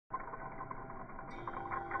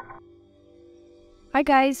Hi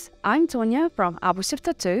guys, I'm Tonya from Abusive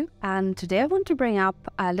Tattoo, and today I want to bring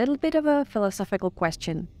up a little bit of a philosophical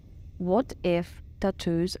question. What if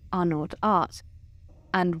tattoos are not art?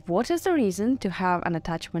 And what is the reason to have an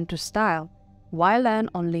attachment to style? Why learn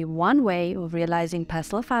only one way of realizing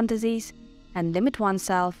personal fantasies and limit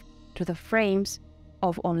oneself to the frames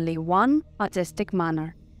of only one artistic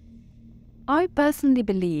manner? I personally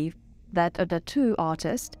believe that a tattoo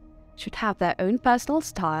artist should have their own personal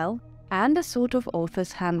style and a sort of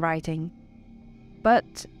author's handwriting.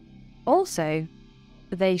 But also,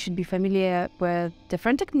 they should be familiar with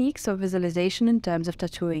different techniques of visualization in terms of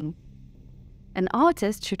tattooing. An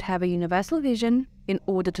artist should have a universal vision in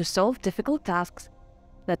order to solve difficult tasks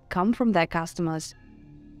that come from their customers.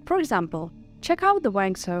 For example, check out the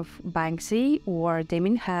works of Banksy or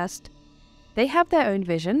Damien Hirst. They have their own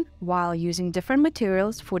vision while using different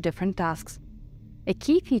materials for different tasks. A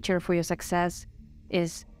key feature for your success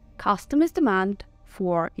is customers' demand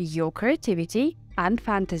for your creativity and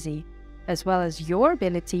fantasy, as well as your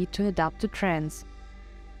ability to adapt to trends.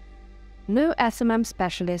 No SMM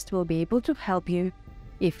specialist will be able to help you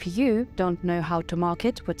if you don't know how to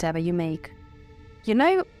market whatever you make. You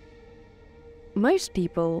know, most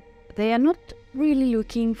people, they are not really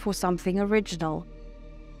looking for something original.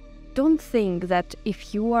 Don't think that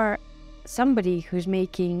if you are somebody who's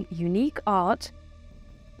making unique art,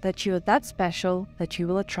 that you're that special that you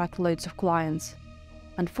will attract loads of clients.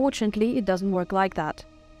 Unfortunately, it doesn't work like that.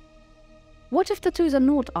 What if tattoos are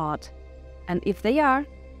not art? And if they are,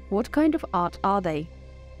 what kind of art are they?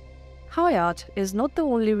 High art is not the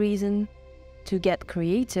only reason to get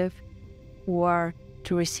creative or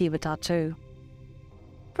to receive a tattoo.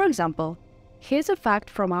 For example, here's a fact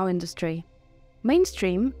from our industry.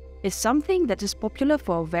 Mainstream is something that is popular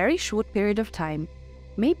for a very short period of time,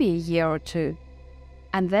 maybe a year or two.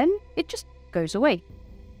 And then it just goes away.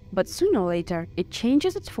 But sooner or later, it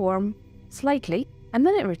changes its form slightly and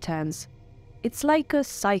then it returns. It's like a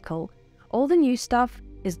cycle. All the new stuff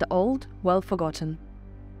is the old, well forgotten.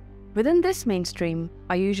 Within this mainstream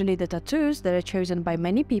are usually the tattoos that are chosen by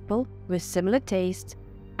many people with similar tastes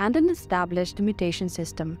and an established imitation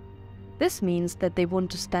system. This means that they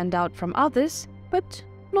want to stand out from others, but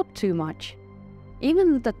not too much.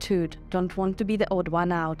 Even the tattooed don't want to be the odd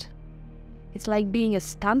one out. It's like being a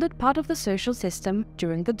standard part of the social system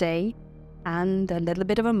during the day and a little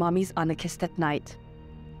bit of a mommy's anarchist at night.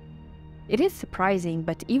 It is surprising,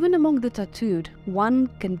 but even among the tattooed, one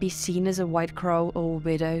can be seen as a white crow or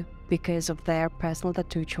widow because of their personal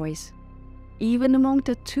tattoo choice. Even among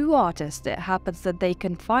tattoo artists, it happens that they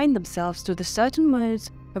confine themselves to the certain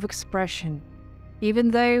modes of expression,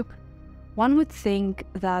 even though one would think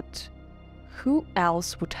that who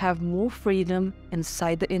else would have more freedom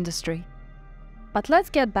inside the industry? But let's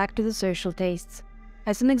get back to the social tastes.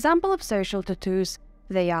 As an example of social tattoos,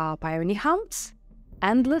 they are peony humps,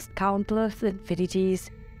 endless countless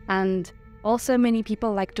infinities, and also many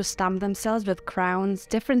people like to stamp themselves with crowns,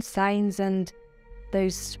 different signs, and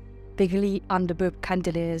those bigly underboob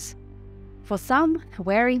candeliers. For some,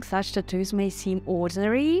 wearing such tattoos may seem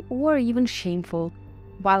ordinary or even shameful,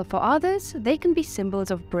 while for others, they can be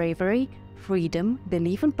symbols of bravery, freedom,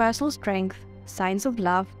 belief in personal strength, signs of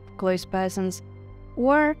love, close persons,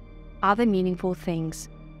 or other meaningful things,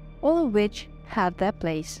 all of which have their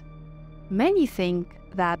place. Many think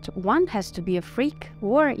that one has to be a freak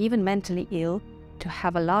or even mentally ill to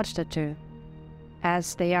have a large tattoo,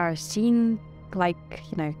 as they are seen like,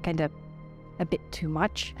 kind of a bit too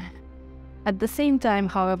much. At the same time,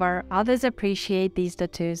 however, others appreciate these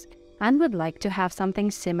tattoos and would like to have something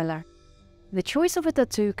similar. The choice of a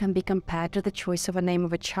tattoo can be compared to the choice of a name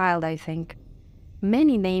of a child, I think.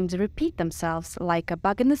 Many names repeat themselves like a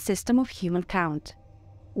bug in the system of human count,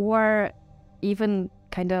 or even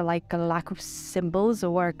kind of like a lack of symbols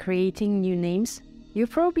or creating new names. You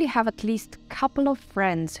probably have at least a couple of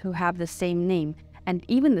friends who have the same name and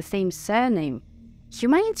even the same surname.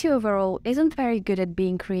 Humanity overall isn't very good at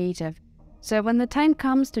being creative, so when the time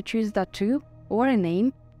comes to choose a tattoo or a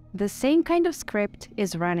name, the same kind of script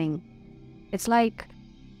is running. It's like,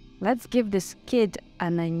 let's give this kid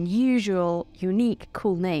an unusual, unique,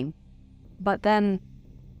 cool name. But then,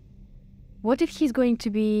 what if he's going to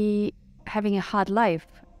be having a hard life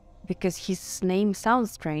because his name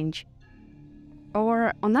sounds strange?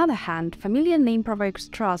 Or, on the other hand, familiar name provokes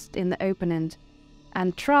trust in the opponent,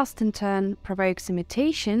 and trust in turn provokes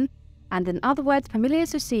imitation, and in other words, familiar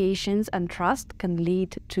associations and trust can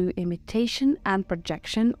lead to imitation and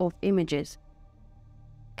projection of images.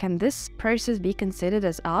 Can this process be considered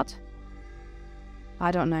as art? I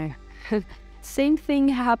don't know. Same thing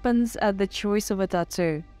happens at the choice of a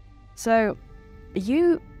tattoo. So,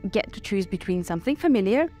 You get to choose between something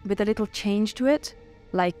familiar with a little change to it,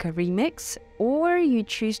 like a remix, or you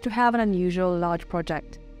choose to have an unusual large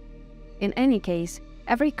project. In any case,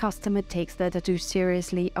 every customer takes their tattoo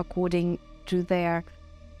seriously according to their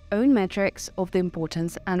own metrics of the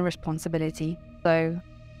importance and responsibility. So,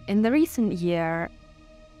 in the recent year,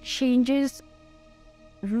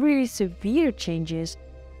 really severe changes,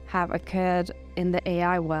 have occurred in the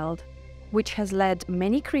AI world, which has led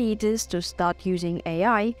many creators to start using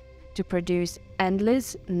AI to produce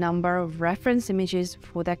endless number of reference images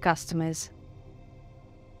for their customers.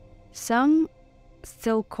 Some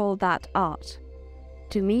still call that art.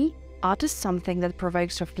 To me, art is something that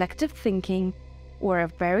provokes reflective thinking or a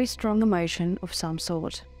very strong emotion of some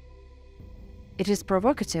sort. It is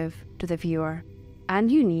provocative to the viewer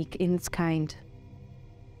and unique in its kind.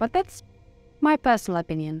 But that's my personal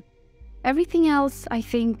opinion. Everything else, I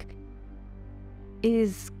think,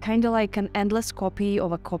 is kind of like an endless copy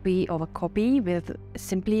of a copy of a copy with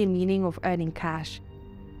simply a meaning of earning cash.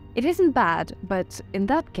 It isn't bad, but in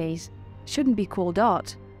that case, shouldn't be called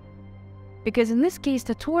art. Because in this case,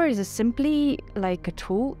 the tour is simply like a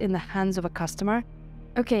tool in the hands of a customer.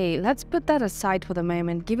 Okay, let's put that aside for the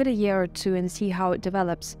moment, give it a year or two and see how it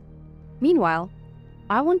develops. Meanwhile,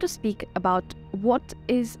 I want to speak about what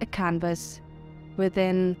is a canvas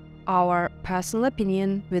within our personal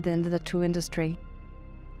opinion within the tattoo industry.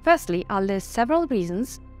 Firstly, I'll list several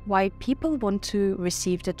reasons why people want to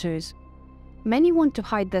receive tattoos. Many want to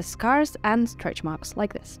hide their scars and stretch marks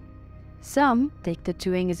like this. Some take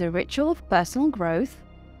tattooing as a ritual of personal growth,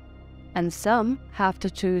 and some have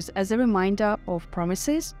tattoos as a reminder of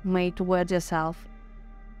promises made towards yourself.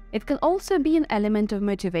 It can also be an element of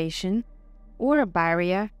motivation, or a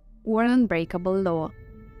barrier, or an unbreakable law.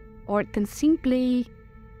 Or it can simply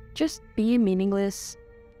just be a meaningless,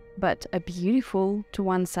 but a beautiful to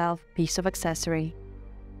oneself piece of accessory.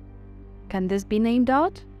 Can this be named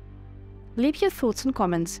art? Leave your thoughts and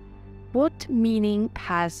comments. What meaning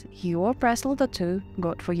has your personal tattoo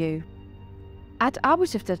got for you? At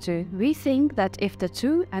Abusive Tattoo, we think that if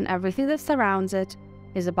tattoo and everything that surrounds it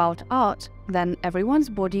is about art, then everyone's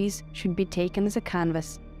bodies should be taken as a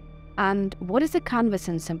canvas. And what is a canvas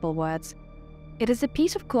in simple words? It is a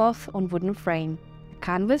piece of cloth on wooden frame. A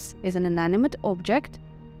canvas is an inanimate object.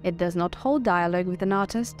 It does not hold dialogue with an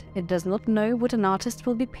artist. It does not know what an artist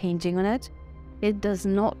will be painting on it. It does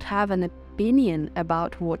not have an opinion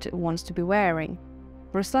about what it wants to be wearing.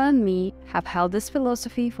 Ruslan and me have held this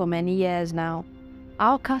philosophy for many years now.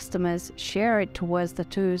 Our customers share it towards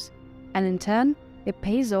tattoos, and in turn, it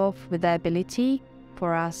pays off with the ability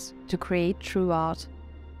for us to create true art.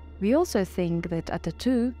 We also think that a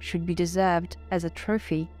tattoo should be deserved as a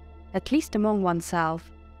trophy, at least among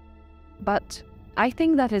oneself. But I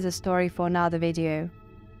think that is a story for another video.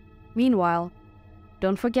 Meanwhile,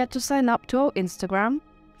 don't forget to sign up to our Instagram,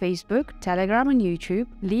 Facebook, Telegram and YouTube.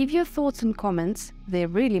 Leave your thoughts and comments, they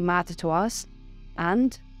really matter to us.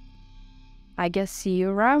 And I guess see you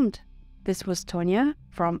around. This was Tonya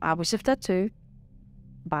from Abusive Tattoo.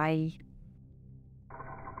 Bye.